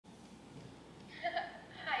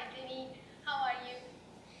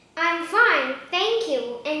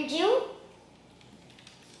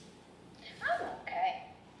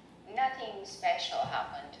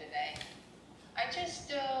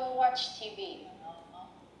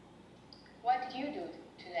What did you do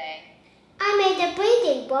today? I made a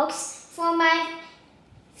breeding box for my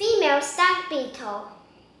female stag beetle.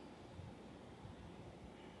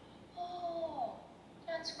 Oh,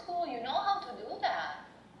 that's cool. You know how to do that.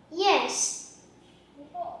 Yes.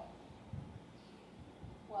 Oh.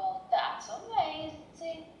 Well, that's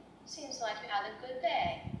amazing. Seems like you had a good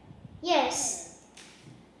day. Yes.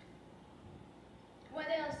 What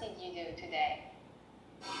else did you do today?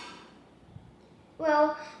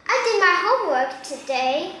 Well, I did my homework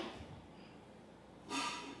today.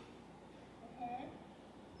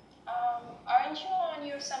 Aren't you on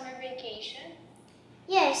your summer vacation?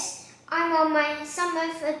 Yes, I'm on my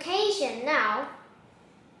summer vacation now.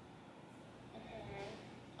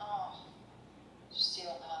 Oh,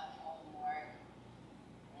 still have homework.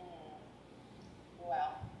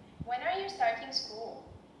 Well, when are you starting school?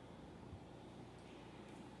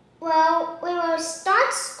 Well, we will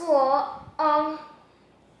start school on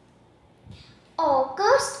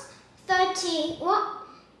August 31.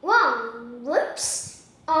 Whoops!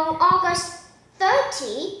 On August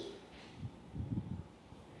 30.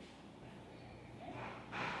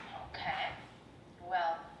 Okay.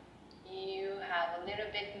 Well, you have a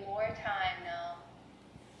little bit more time now.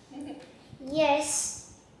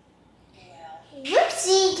 Yes. Well,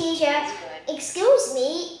 Whoopsie, teacher. that's good. Excuse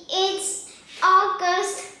me, it's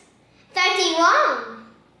August 31.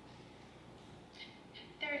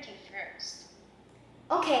 31st.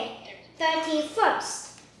 Okay,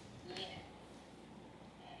 31st. Yeah.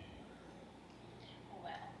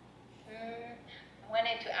 Well, I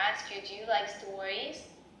wanted to ask you, do you like stories?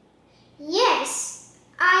 Yes,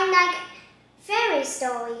 I like fairy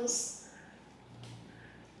stories.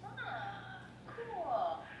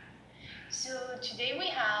 Cool. So today we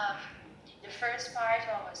have the first part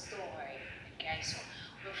of a story. Okay, so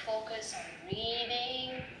we'll focus on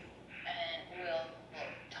reading and we'll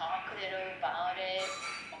talk a little about it.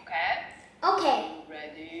 Okay? Okay. You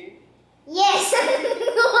ready? Yes.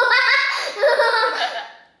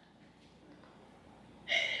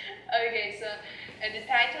 Okay, so the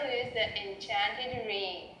title is The Enchanted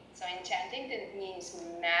Ring. So enchanting means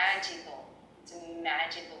magical. It's a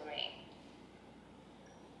magical ring.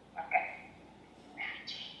 Okay,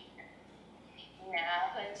 magic.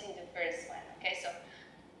 Now let's see the first one. Okay, so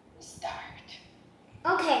we start.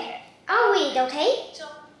 Okay, I'll read, okay? So,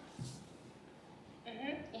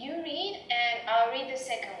 you read and I'll read the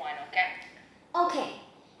second one, okay? Okay.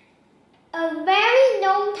 A very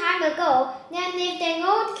long time ago, there lived an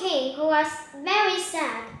old king who was very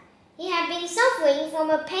sad. He had been suffering from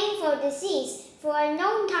a painful disease for a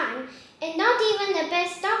long time, and not even the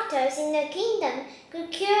best doctors in the kingdom could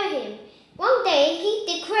cure him. One day he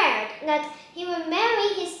declared that he would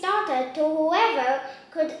marry his daughter to whoever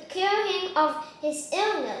could cure him of his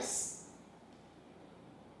illness.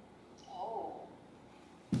 Oh.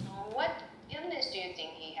 What illness do you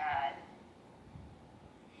think he had?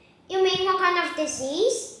 You mean what kind of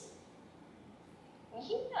disease?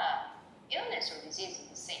 Yeah, illness or disease is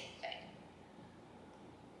the same thing.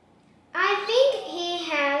 I think he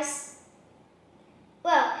has...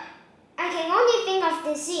 Well, I can only think of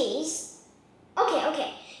disease.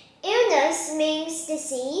 Okay. Illness means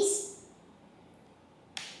disease.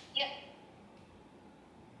 Yeah.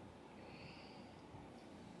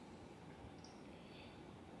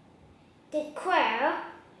 Declare.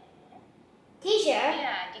 Teacher.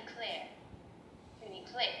 Yeah, declare. To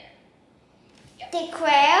declare. Yep.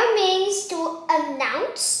 Declare means to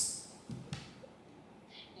announce.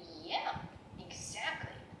 Yeah,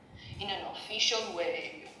 exactly. In an official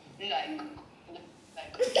way, like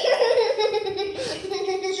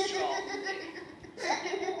strong.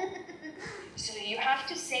 So you have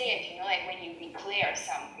to say it, like when you declare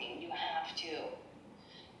something, you have to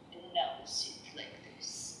announce it like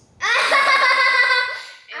this.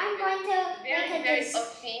 I'm going to Very official.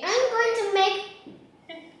 I'm going to make...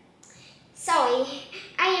 Sorry,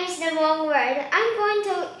 I used the wrong word. I'm going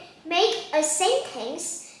to make a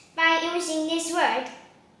sentence by using this word.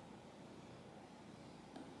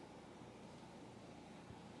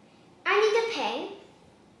 I need a pen.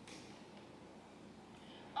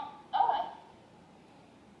 Oh, alright.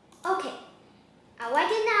 Okay, I'll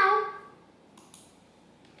write it now.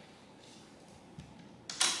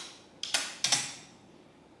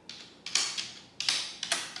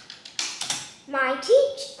 My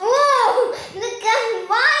teacher. Oh, look at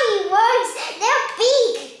my words. They're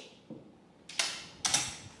big.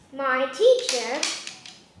 My teacher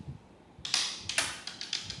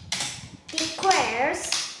declares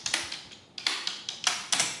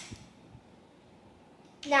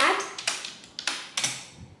that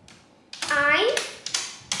I'm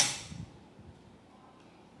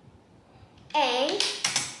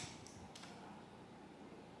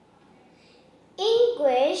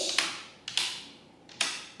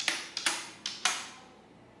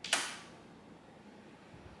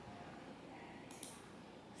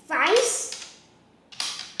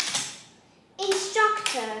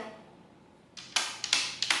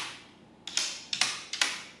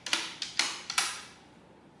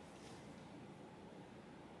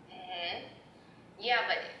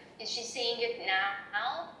she saying it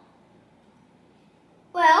now?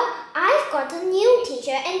 Well, I've got a new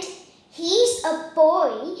teacher and he's a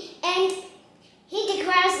boy and he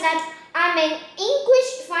declares that I'm an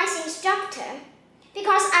English vice instructor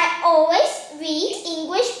because I always read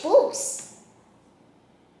English books.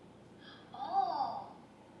 Oh,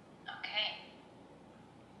 okay.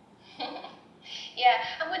 Yeah,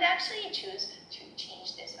 I would actually choose to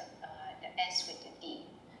change this the S with the D.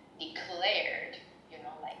 Declared,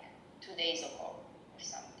 like 2 days ago or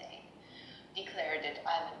something. Declared that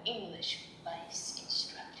I'm an English vice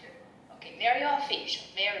instructor. Okay, very official,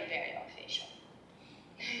 very, very official.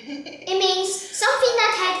 It means something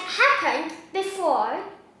that had happened before.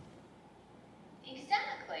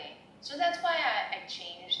 Exactly. So that's why I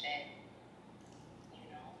changed it.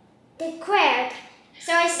 Declared.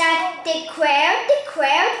 So it's like declared.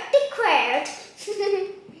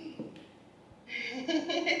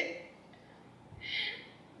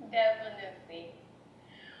 Definitely.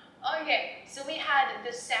 Okay, so we had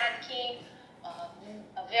the sad king,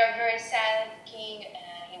 a very, very sad king,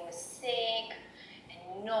 and he was sick,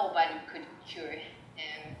 and nobody could cure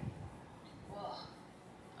him. Whoa.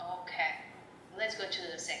 Okay, let's go to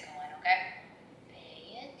the second one, okay?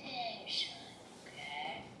 Pay attention,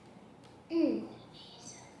 okay?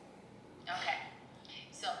 Okay,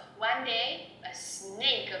 so one day a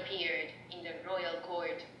snake appeared in the royal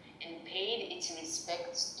court and paid its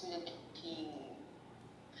respects to the king.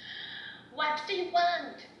 What do you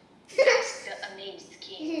want? Asked the amazed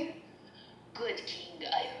king. Good king,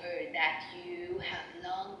 I heard that you have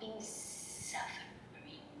long been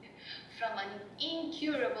suffering from an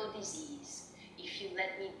incurable disease. If you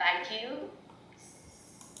let me bite you,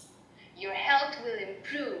 your health will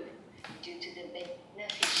improve due to the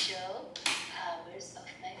beneficial powers of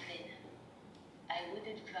my venom. I would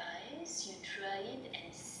advise you try it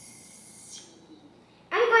and see.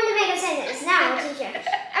 I'm going to make a sentence now, teacher.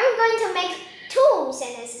 I'm going to make 2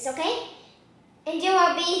 sentences, okay? And you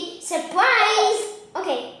will be surprised.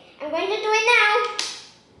 Okay, I'm going to do it now.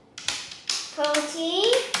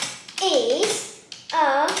 Protein is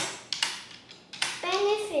a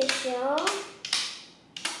beneficial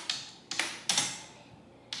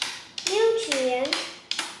nutrient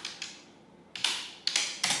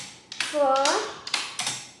for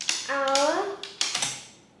our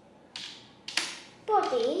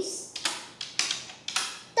bodies.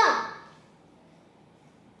 Done.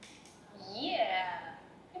 Yeah,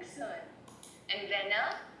 excellent. And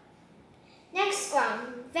venom? Next one,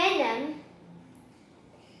 venom.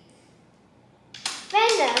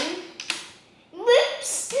 Venom.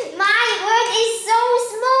 Whoops! My word is so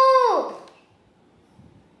small.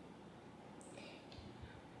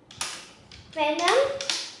 Venom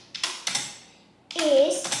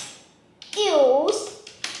is used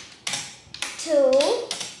to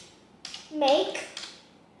make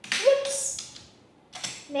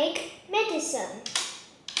medicine.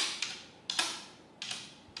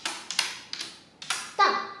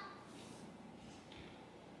 Done.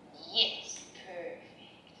 Yes,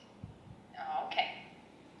 perfect. Okay.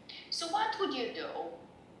 So what would you do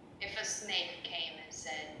if a snake came and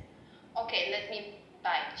said, okay, let me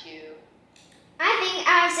bite you? I think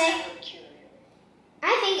I would say, I will cure you.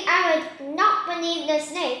 I think I would not believe the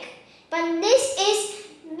snake, but this is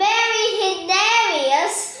very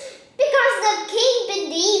hilarious because the king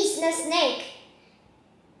believes the snake.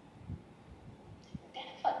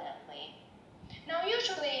 Definitely. Now,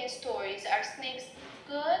 usually in stories, are snakes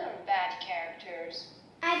good or bad characters?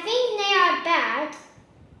 I think they are bad.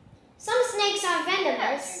 Some snakes are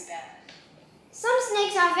venomous. They're bad. Some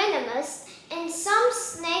snakes are venomous, and some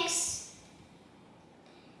snakes'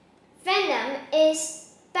 venom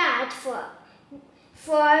is bad for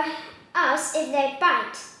us if they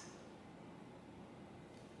bite.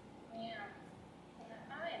 Yeah,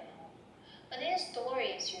 I know. But in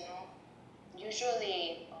stories,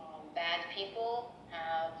 usually bad people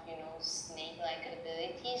have, snake-like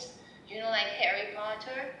abilities. Like Harry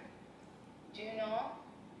Potter? Do you know?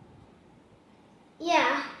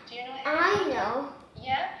 Yeah, Do you know Harry I Potter? know.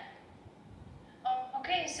 Yeah?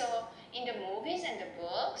 Okay, so in the movies and the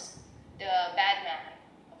books, the bad man,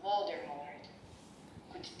 Voldemort,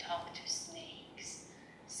 could talk to snakes.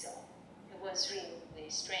 So it was really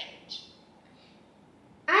strange.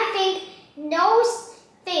 I think those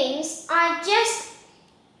things are just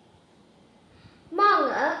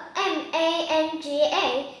manga,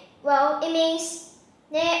 M-A-N-G-A. Well, it means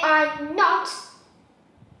they are not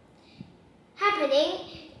happening.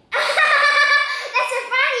 That's a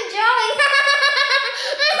funny drawing.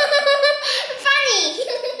 Funny.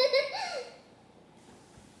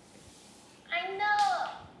 I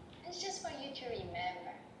know! It's just for you to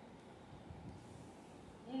remember.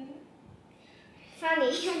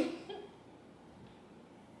 funny.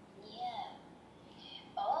 Yeah.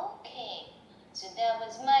 Okay. So that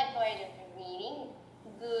was my part of the reading.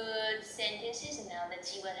 Good sentences. Now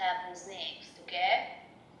let's see what happens next, okay?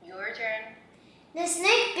 Your turn. The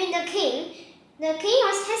snake bit the king. The king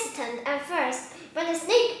was hesitant at first, but the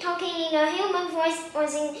snake talking in a human voice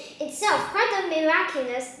was in itself quite a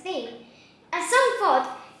miraculous thing. At some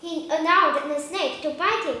thought, he allowed the snake to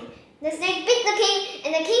bite him. The snake bit the king,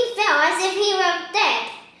 and the king fell as if he were dead.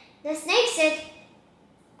 The snake said,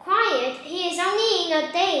 "Quiet, he is only in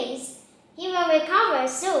a daze. He will recover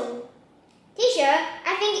soon." "Teacher,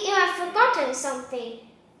 I think you have forgotten something.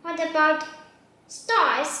 What about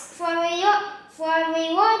stars for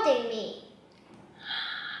rewarding me?"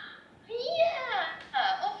 Yeah,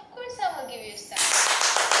 of course I will give you stars.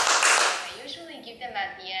 I usually give them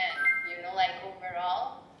at the end, like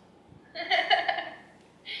overall.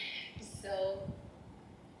 So,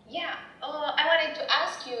 yeah. I wanted to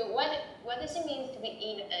ask you, what does it mean to be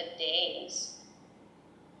in a daze?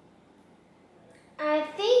 I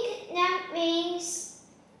think that means...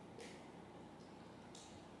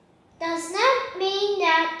 Does that mean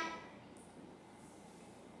that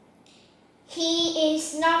he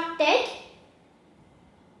is not dead?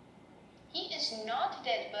 He is not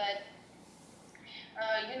dead, but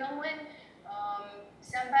when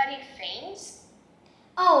somebody faints.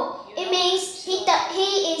 Oh, it means he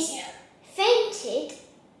is Yeah. fainted.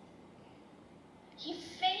 He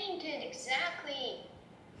fainted, exactly.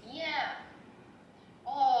 Yeah.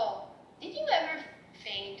 Oh, did you ever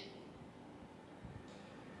faint?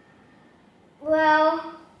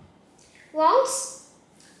 Well, once,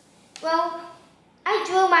 I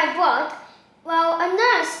drew my blood. A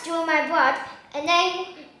nurse drew my blood, and then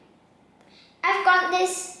I've got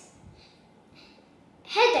this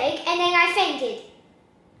headache, and then I fainted.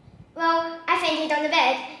 I fainted on the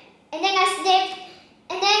bed, and then I slipped,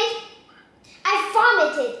 and then I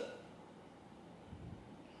vomited.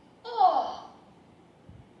 Oh.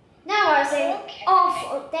 That was an Okay.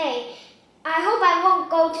 awful day. I hope I won't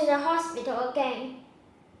go to the hospital again.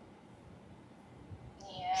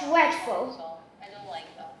 Yeah. Dreadful. So, I don't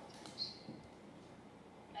like doctors.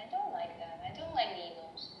 I don't like that. I don't like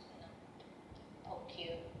needles. No. Poke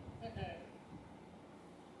you.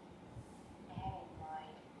 Oh my.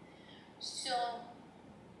 So,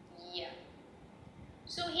 yeah.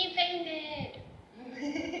 So he fainted.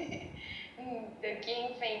 The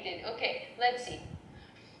king fainted. Okay, let's see.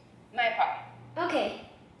 My part. Okay.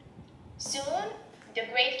 Soon, the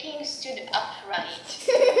great king stood upright.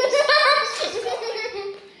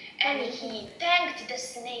 And he thanked the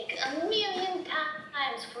snake 1,000,000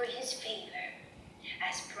 times for his favor.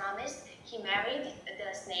 As promised, he married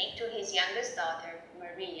the snake to his youngest daughter,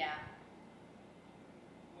 Maria.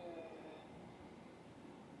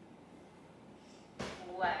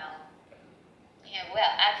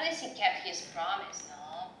 Well, at least he kept his promise,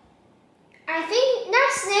 no? I think that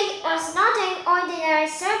snake was not an ordinary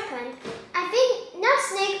serpent. I think that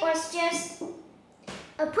snake was just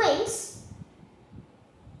a prince.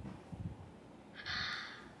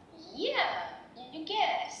 Yeah, you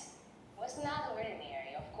guessed. Was not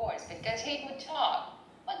ordinary, of course, because he could talk.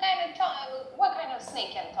 What kind of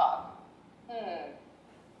snake can talk?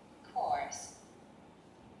 Of course.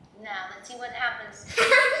 Now let's see what happens.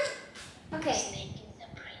 Okay. The snake is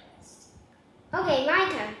a prince. Okay, my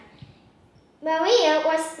turn. Maria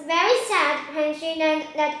was very sad when she learned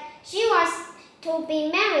that she was to be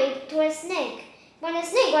married to a snake. But the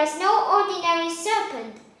snake was no ordinary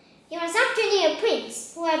serpent. He was actually a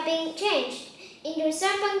prince who had been changed into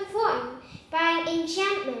serpent form by an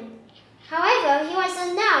enchantment. However, he was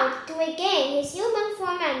allowed to regain his human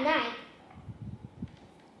form at night.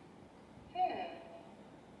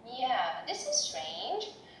 Yeah, this is strange.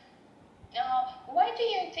 Why do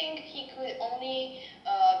you think he could only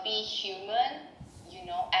be human,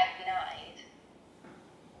 at night?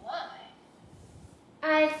 Why?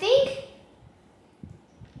 I think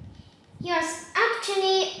he was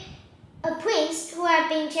actually a prince who had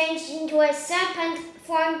been changed into a serpent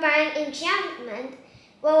formed by an enchantment.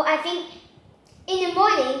 I think in the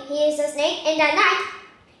morning he is a snake, and at night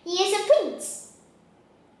he is a prince.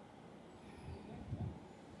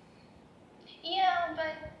 Yeah,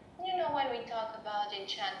 but when we talk about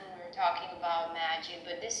enchantment, we're talking about magic,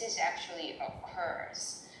 but this is actually a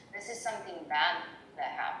curse. This is something bad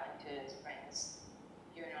that happened to this prince.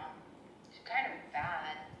 It's kind of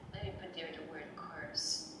bad. Let me put there the word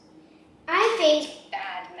curse. I think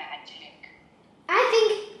Bad magic.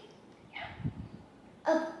 Yeah.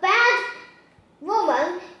 A bad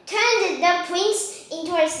woman turned the prince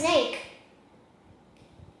into a snake.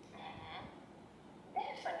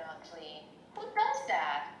 Definitely. Who does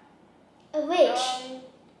A witch.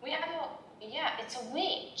 We have a, yeah, it's a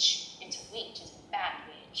witch. It's a witch. It's a bad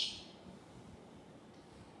witch.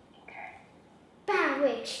 Okay. Bad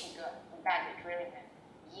witch. Good. Bad witch, really bad.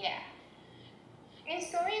 Yeah. In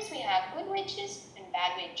stories, we have good witches and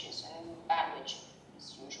bad witches, and bad witches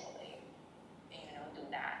usually, do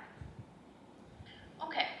that.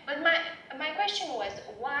 Okay, but my question was,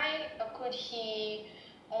 why could he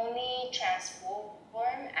only transform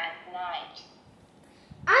at night?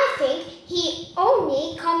 I think he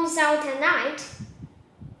only comes out at night.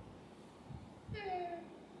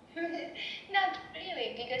 Not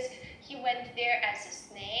really, because he went there as a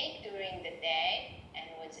snake during the day and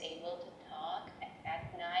was able to talk.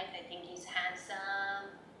 At night, I think he's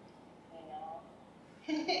handsome,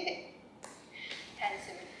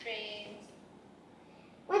 handsome prince.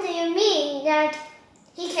 What do you mean that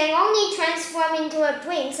he can only transform into a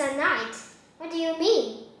prince at night? What do you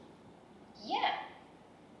mean? Yeah,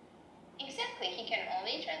 exactly. He can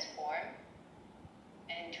only transform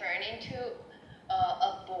and turn into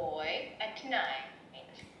a boy at night.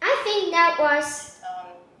 I think that was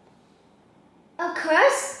a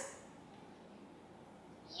curse.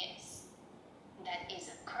 Yes, that is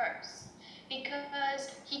a curse. Because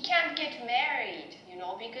he can't get married,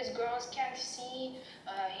 because girls can't see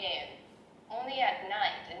him. Only at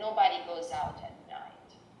night, and nobody goes out at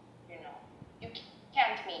night, You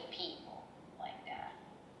can't meet people like that.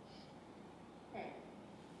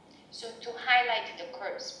 So to highlight the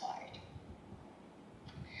curse part.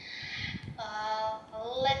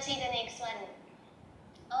 Let's see the next one.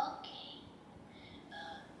 Okay.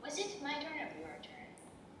 Was it my turn or your turn?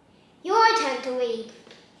 Your turn to read.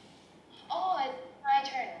 Oh, it's my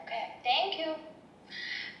turn. Okay, thank you.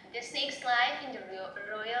 The snake's life in the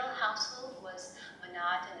royal household was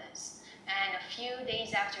monotonous, and a few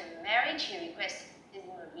days after the marriage, he requested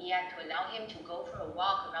Maria to allow him to go for a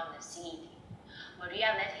walk around the city.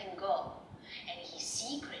 Maria let him go, and he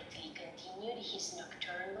secretly continued his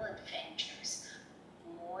nocturnal adventures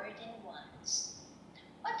more than once.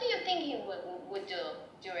 What do you think he would do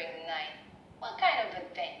during the night? What kind of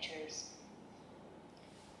adventures?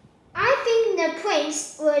 I think the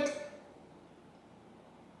prince would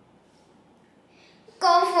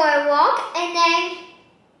go for a walk and then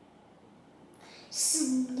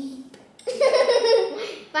sleep.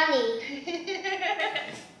 Funny.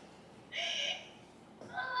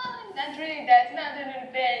 That's not an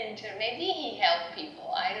adventure. Maybe he helped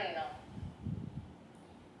people. I don't know.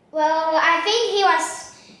 Well, I think he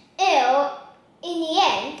was ill in the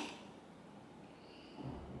end.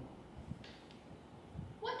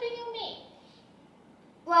 What do you mean?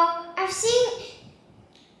 Well, I've seen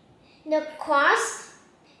the cross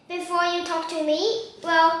before you talk to me.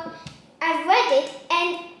 Well, I've read it,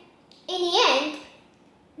 and in the end,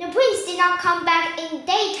 the prince did not come back in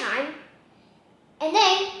daytime. And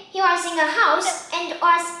then he was in a house and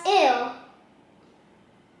was ill.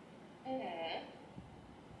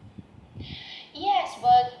 Yes,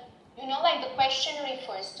 but like the question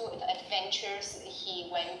refers to the adventures he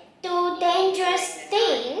went Do dangerous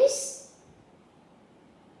things?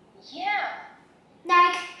 Yeah.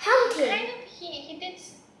 Like hunting. Kind of he did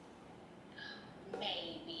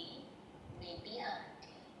maybe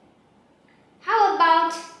hunting. How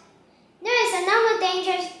about there is another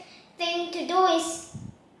dangerous thing to do is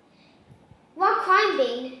rock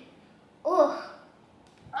climbing. Ugh.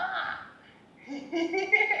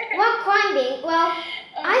 Rock climbing. Well,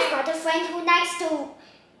 Okay. I've got a friend who likes to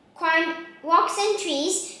climb rocks and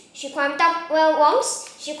trees. She climbed up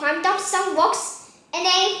once. She climbed up some rocks and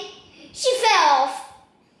then she fell off.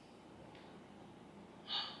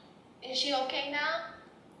 Is she okay now?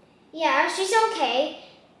 Yeah, she's okay.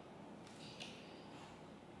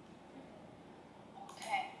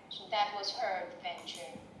 Okay, so that was her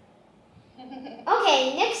adventure.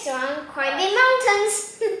 Okay, next one, climbing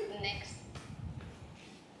mountains. Next.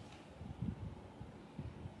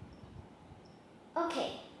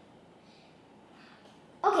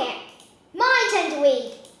 Okay, my turn to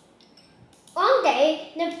read. One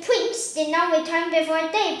day, the prince did not return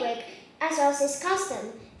before daybreak, as was his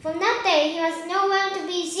custom. From that day, he was nowhere to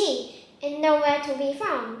be seen and nowhere to be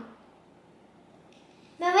found.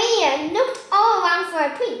 Maria looked all around for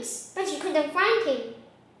a prince, but she couldn't find him.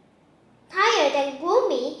 Tired and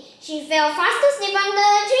gloomy, she fell fast asleep under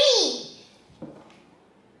a tree.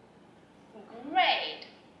 Great.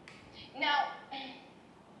 Now,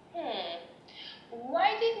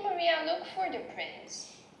 why did Maria look for the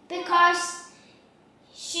prince? Because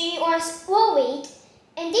she was worried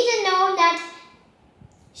and didn't know that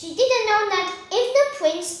if the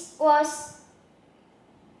prince was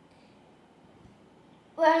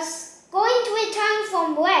going to return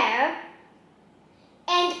from where,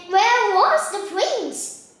 And where was the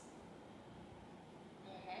prince?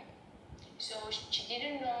 So she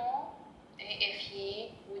didn't know if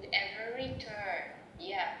he would ever return.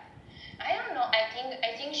 Yeah. I don't know.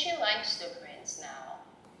 I think she likes the prince now.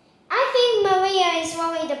 I think Maria is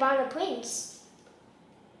worried about the prince.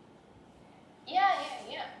 Yeah,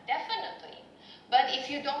 definitely. But if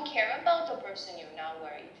you don't care about the person, you're not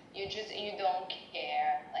worried. You don't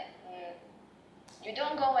care. Like, you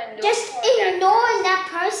don't go and look just for ignore that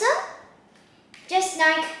person. Just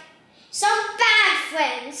like some bad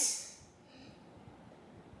friends.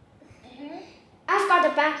 I've got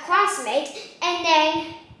a bad classmate, and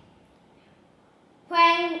then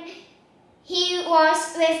when he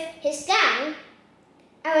was with his gang,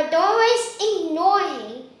 I would always ignore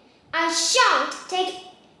him. I shan't take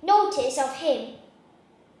notice of him.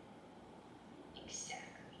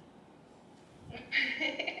 Exactly.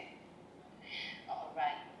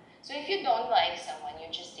 Alright. So if you don't like someone, you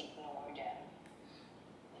just ignore them.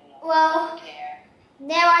 Well, don't care.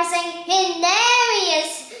 There was a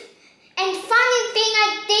hilarious and funny thing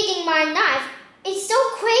I did in my life. It's so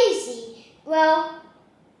crazy. Well,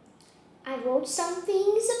 I wrote some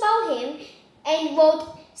things about him and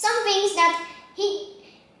wrote some things that he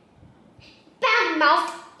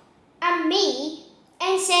badmouthed at me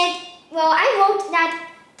and said, well, I wrote that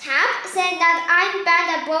Tab said that I'm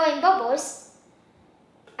bad at blowing bubbles.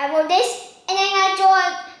 I wrote this and then I drew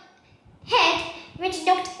a head which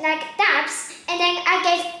looked like Tab's, and then I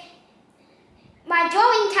gave my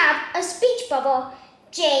drawing Tab a speech bubble.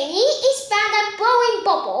 Janie is bad at blowing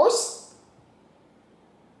bubbles.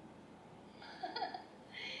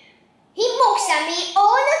 He mocks at me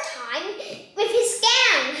all the time with his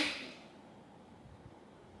gang.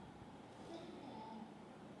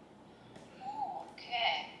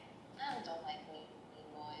 Okay. I don't like mean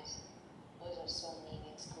boys. Boys are so mean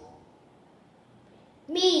in school.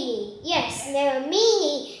 Meanie, yes, they were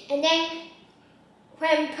meanie. And then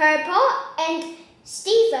when Purple and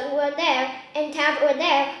Stephen were there and Tab were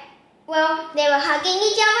there, well, they were hugging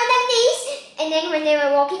each other like this. And then when they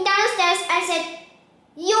were walking downstairs, I said,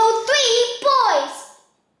 "You three boys,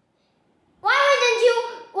 why wouldn't you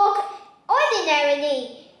walk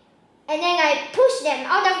ordinarily?" And then I pushed them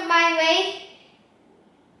out of my way.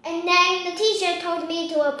 And then the teacher told me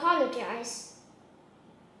to apologize.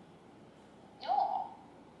 No.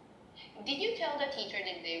 Did you tell the teacher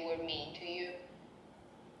that they were mean to you?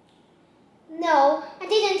 No, I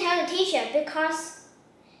didn't tell the teacher because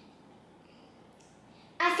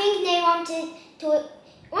I think they wanted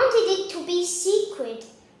it to be secret.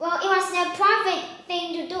 Well, it was their private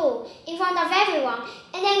thing to do in front of everyone.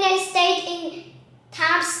 And then they stayed in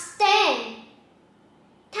Tab's den.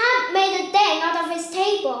 Tab made a den out of his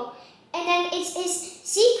table. And then it's his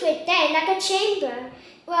secret den, like a chamber.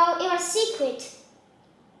 Well, it was secret.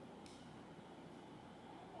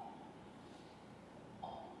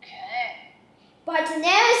 Okay. But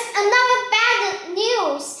there is another bad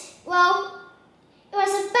news. Well, it was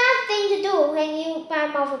a bad thing to do when you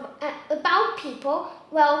badmouth about people.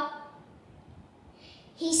 Well,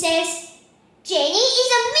 he says, "Jenny is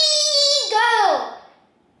a mean girl."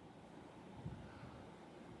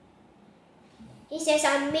 He says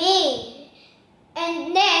I'm mean.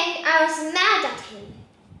 And then I was mad at him.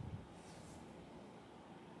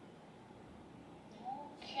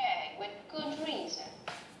 Okay, with good reason.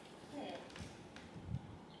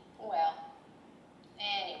 Well,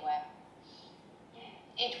 anyway,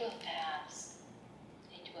 it will pass.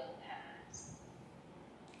 It will pass.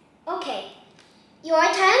 Okay, your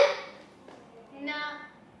turn? Now,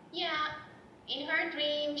 yeah, in her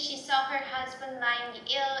dream, she saw her husband lying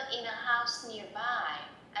ill in a house nearby.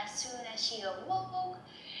 As soon as she awoke,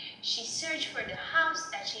 she searched for the house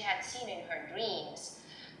that she had seen in her dreams.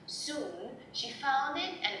 Soon, she found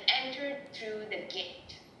it and entered through the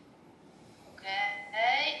gate.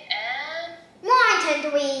 Okay, and... My turn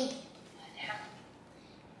to read.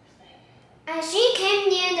 As she came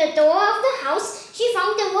near the door of the house, she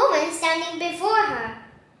found the woman standing before her.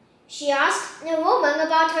 She asked the woman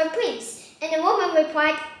about her prince, and the woman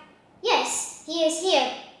replied, "Yes, he is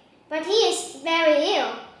here, but he is very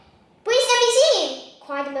ill." "Please let me see him,"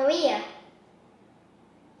 cried Maria.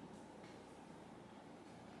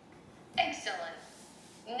 Excellent.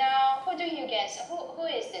 Now, who do you guess? Who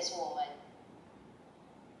is this woman?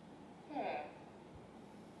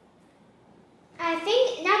 I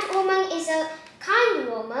think that woman is a kind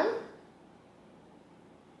woman.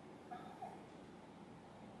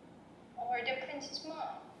 Or the prince's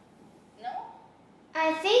mom? No?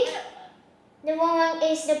 I think the woman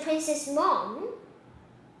is the prince's mom.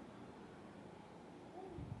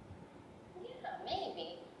 Yeah,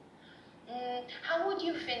 maybe. How would you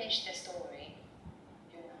you finish the story?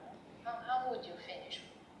 You know, how would you finish?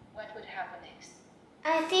 What would happen next?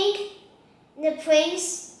 I think the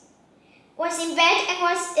prince was in bed and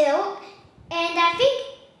was ill, and I think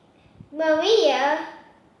Maria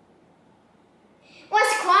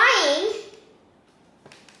was crying,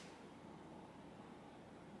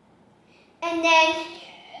 and then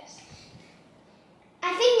Yes.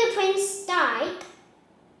 I think the prince died.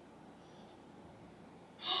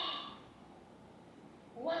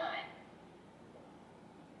 Why?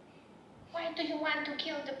 Why do you want to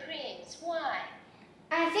kill the prince? Why?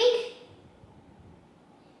 I think,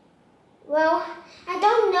 well, I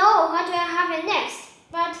don't know what will happen next,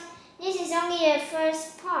 but this is only the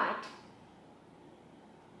first part.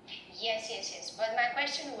 Yes. But my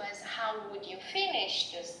question was, how would you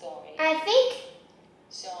finish the story? I think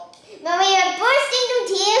So, Maria burst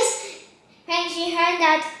into tears when she heard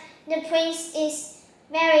that the prince is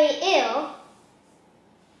very ill.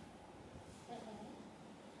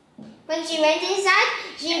 When she went inside,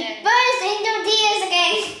 she burst into tears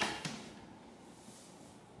again.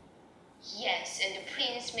 yes, and the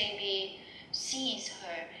prince maybe sees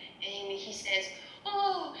her and he says,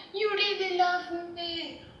 "Oh, you really love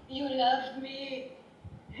me. You love me."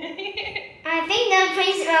 I think the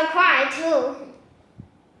prince will cry too.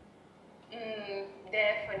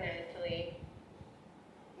 Definitely.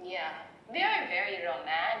 Yeah, they are very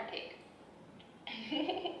romantic.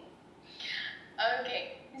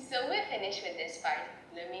 Okay, so we're finished with this part.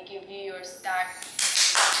 Let me give you your start.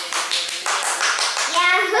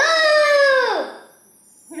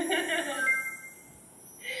 Yahoo!